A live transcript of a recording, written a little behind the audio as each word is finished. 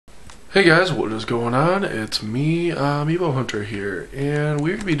Hey guys, what is going on? It's me, Amiibo Hunter here, and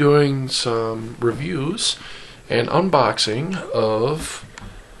we're going to be doing some reviews and unboxing of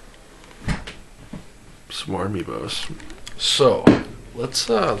some more Amiibos. So, let's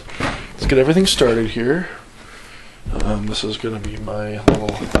get everything started here. This is going to be my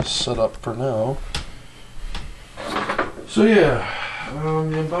little setup for now. So yeah, the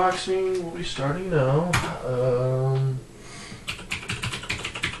unboxing will be starting now.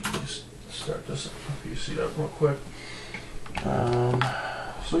 Start this PC up real quick.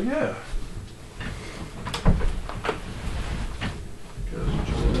 So yeah, you guys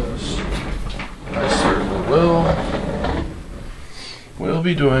enjoy this. I certainly will. We'll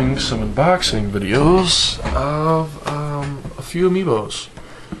be doing some unboxing videos of a few Amiibos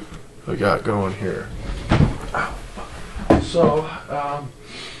I got going here. So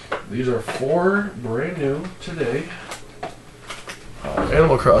these are 4 brand new today.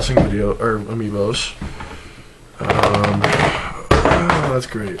 Animal Crossing video or Amiibos. Oh, that's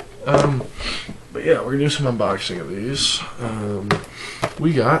great. But yeah, we're gonna do some unboxing of these.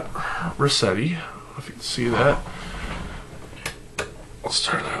 We got Rossetti. If you can see that, let's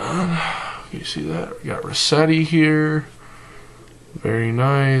turn that on. Can you see that? We got Rossetti here. Very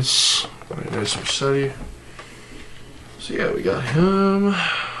nice. Very nice Rossetti. So yeah, we got him.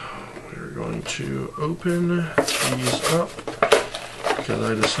 We're going to open these up, because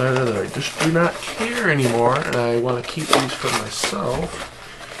I decided that I just do not care anymore and I want to keep these for myself.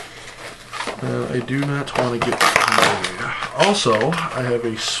 I do not want to give them away. Also, I have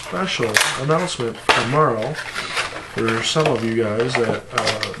a special announcement tomorrow for some of you guys that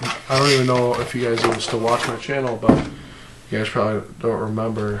I don't even know if you guys even still watch my channel, but you guys probably don't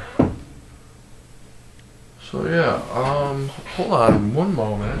remember. So yeah, hold on one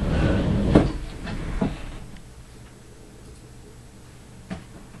moment.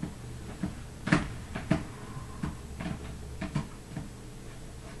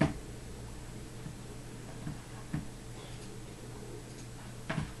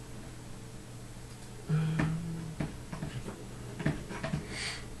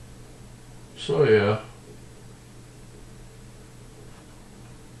 So yeah,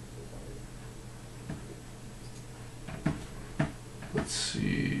 let's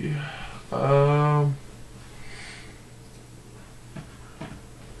see.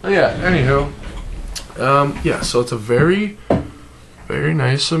 Yeah. Anywho, yeah. So it's a very, very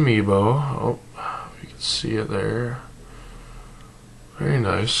nice Amiibo. Oh, you can see it there. Very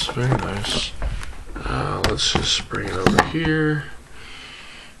nice. Very nice. Let's just bring it over here.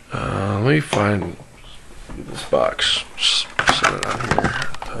 Let me find this box. Just set it on here.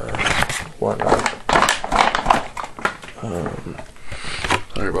 Why not?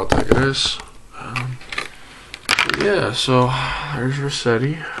 Sorry about that, guys. Yeah, so there's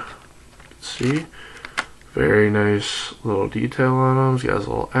Rossetti. See? Very nice little detail on them. He has a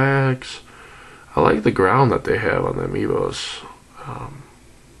little axe. I like the ground that they have on the Amiibos.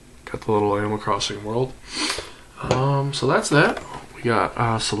 Got the little Animal Crossing world. So that's that. We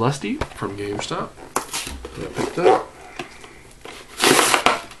got Celeste from GameStop. I picked up.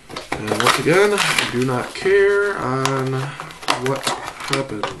 And once again, I do not care on what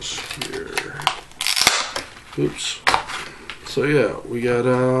happens here. Oops. So yeah, we got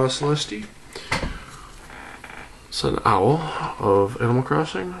Celeste. It's an owl of Animal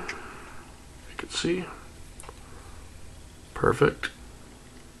Crossing. You can see. Perfect.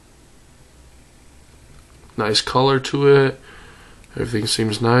 Nice color to it. Everything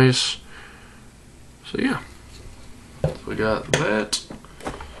seems nice. So yeah, so we got that.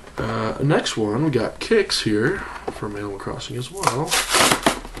 Next one, we got Kicks here from Animal Crossing as well.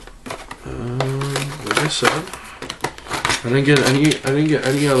 Like I said, I didn't get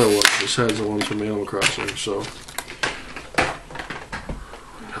any other ones besides the ones from Animal Crossing. So we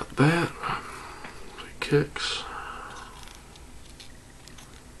got that. Kicks.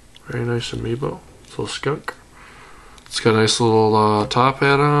 Very nice Amiibo. It's a little skunk. It's got a nice little top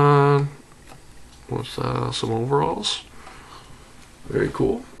hat on with some overalls. Very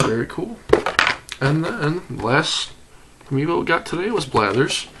cool, very cool. And then last Amiibo we got today was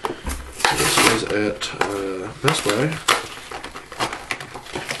Blathers. This was at Best Buy.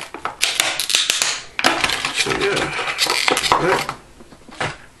 So yeah, that.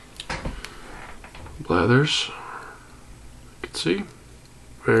 Blathers. You can see,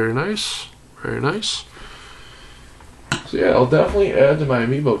 very nice, very nice. So yeah, I'll definitely add to my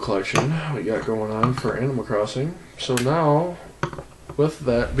Amiibo collection we got going on for Animal Crossing. So now, with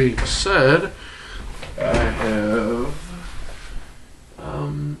that being said, I have,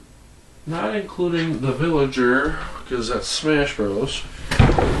 not including the Villager, because that's Smash Bros.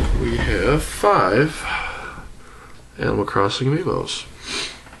 we have 5 Animal Crossing amiibos.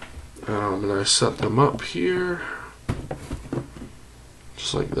 And I set them up here,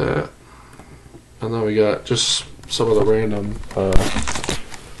 just like that. And then we got just some of the random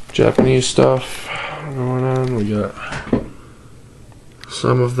Japanese stuff going on. We got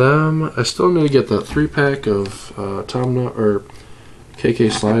some of them. I still need to get the 3-pack of Tom Nut or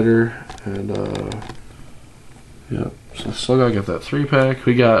KK Slider, and yep. So I still gotta get that 3-pack.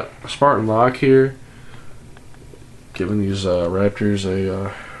 We got Spartan Lock here, giving these Raptors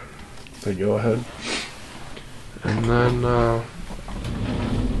a go ahead, and then my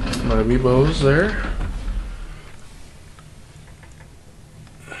amiibos there.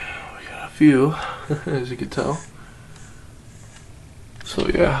 We got a few, as you can tell. So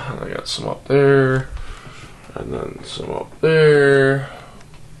yeah, I got some up there, and then some up there.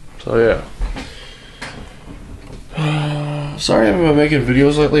 So yeah. Sorry I haven't been making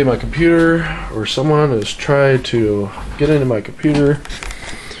videos lately. My computer, or someone has tried to get into my computer,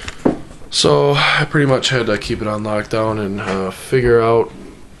 so I pretty much had to keep it on lockdown and figure out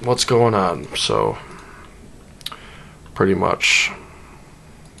what's going on. So pretty much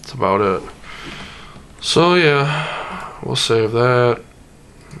that's about it. So yeah, we'll save that.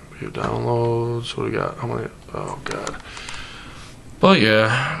 View downloads. What do we got? How many? Oh god. But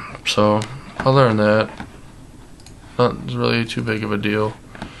yeah, so other than that, not really too big of a deal.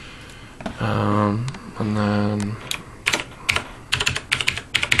 And then,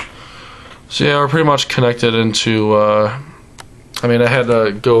 so yeah, we're pretty much connected into, I mean, I had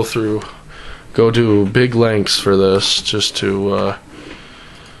to go do big lengths for this just to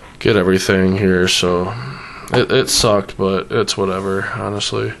get everything here, so it sucked, but it's whatever,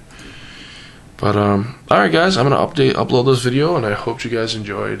 honestly. But alright guys, I'm gonna upload this video, and I hope you guys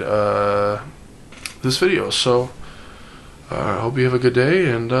enjoyed this video. So I hope you have a good day,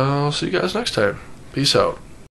 and I'll see you guys next time. Peace out.